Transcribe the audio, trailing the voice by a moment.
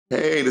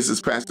Hey, this is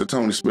Pastor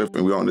Tony Smith,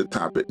 and we're on the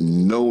topic,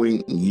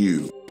 knowing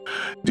you.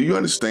 Do you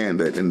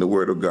understand that in the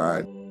Word of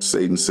God,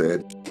 Satan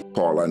said,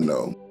 Paul, I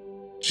know,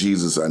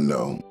 Jesus, I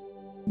know,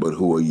 but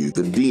who are you?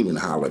 The demon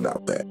hollered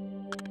out that.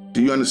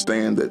 Do you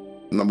understand that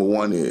number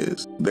one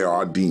is there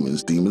are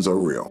demons. Demons are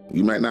real.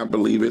 You might not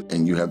believe it,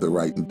 and you have the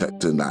right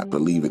to not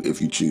believe it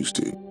if you choose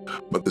to.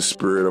 But the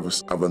spirit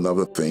of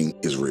another thing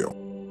is real.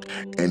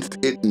 And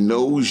it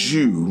knows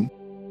you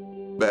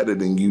better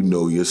than you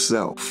know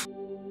yourself.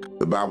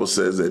 The Bible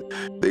says that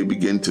they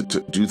begin to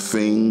do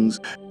things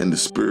in the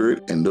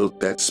spirit, and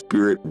that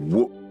spirit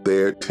whooped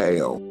their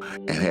tail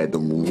and had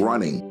them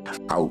running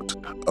out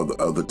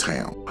of the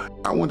town.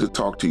 I want to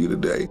talk to you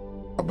today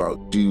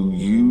about, do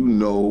you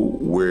know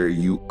where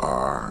you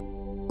are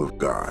with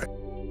God?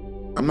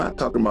 I'm not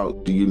talking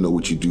about, do you know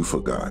what you do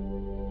for God?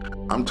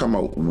 I'm talking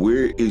about,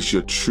 where is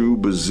your true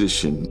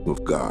position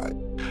with God?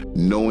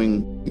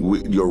 Knowing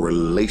your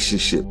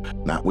relationship,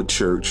 not with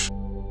church,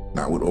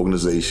 not with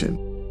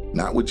organization,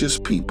 not with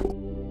just people,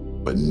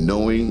 but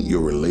knowing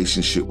your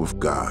relationship with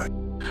God.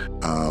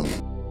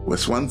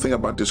 What's one thing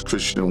about this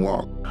Christian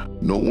walk?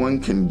 No one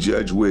can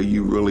judge where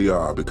you really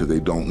are because they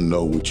don't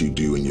know what you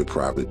do in your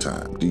private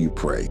time. Do you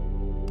pray?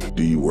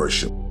 Do you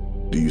worship?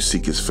 Do you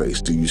seek His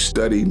face? Do you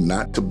study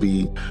not to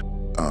be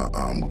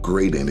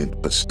great in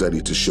it, but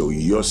study to show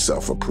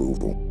yourself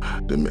approval,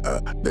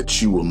 that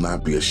you will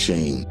not be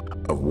ashamed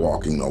of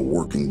walking or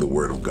working the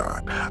Word of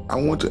God? I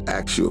want to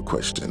ask you a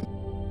question.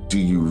 Do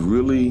you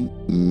really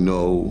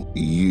know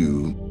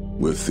you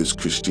with this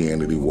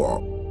Christianity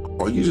walk?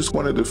 Or are you just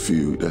one of the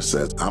few that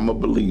says, I'm a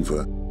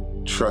believer,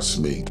 trust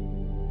me,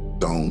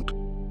 don't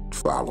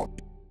follow me?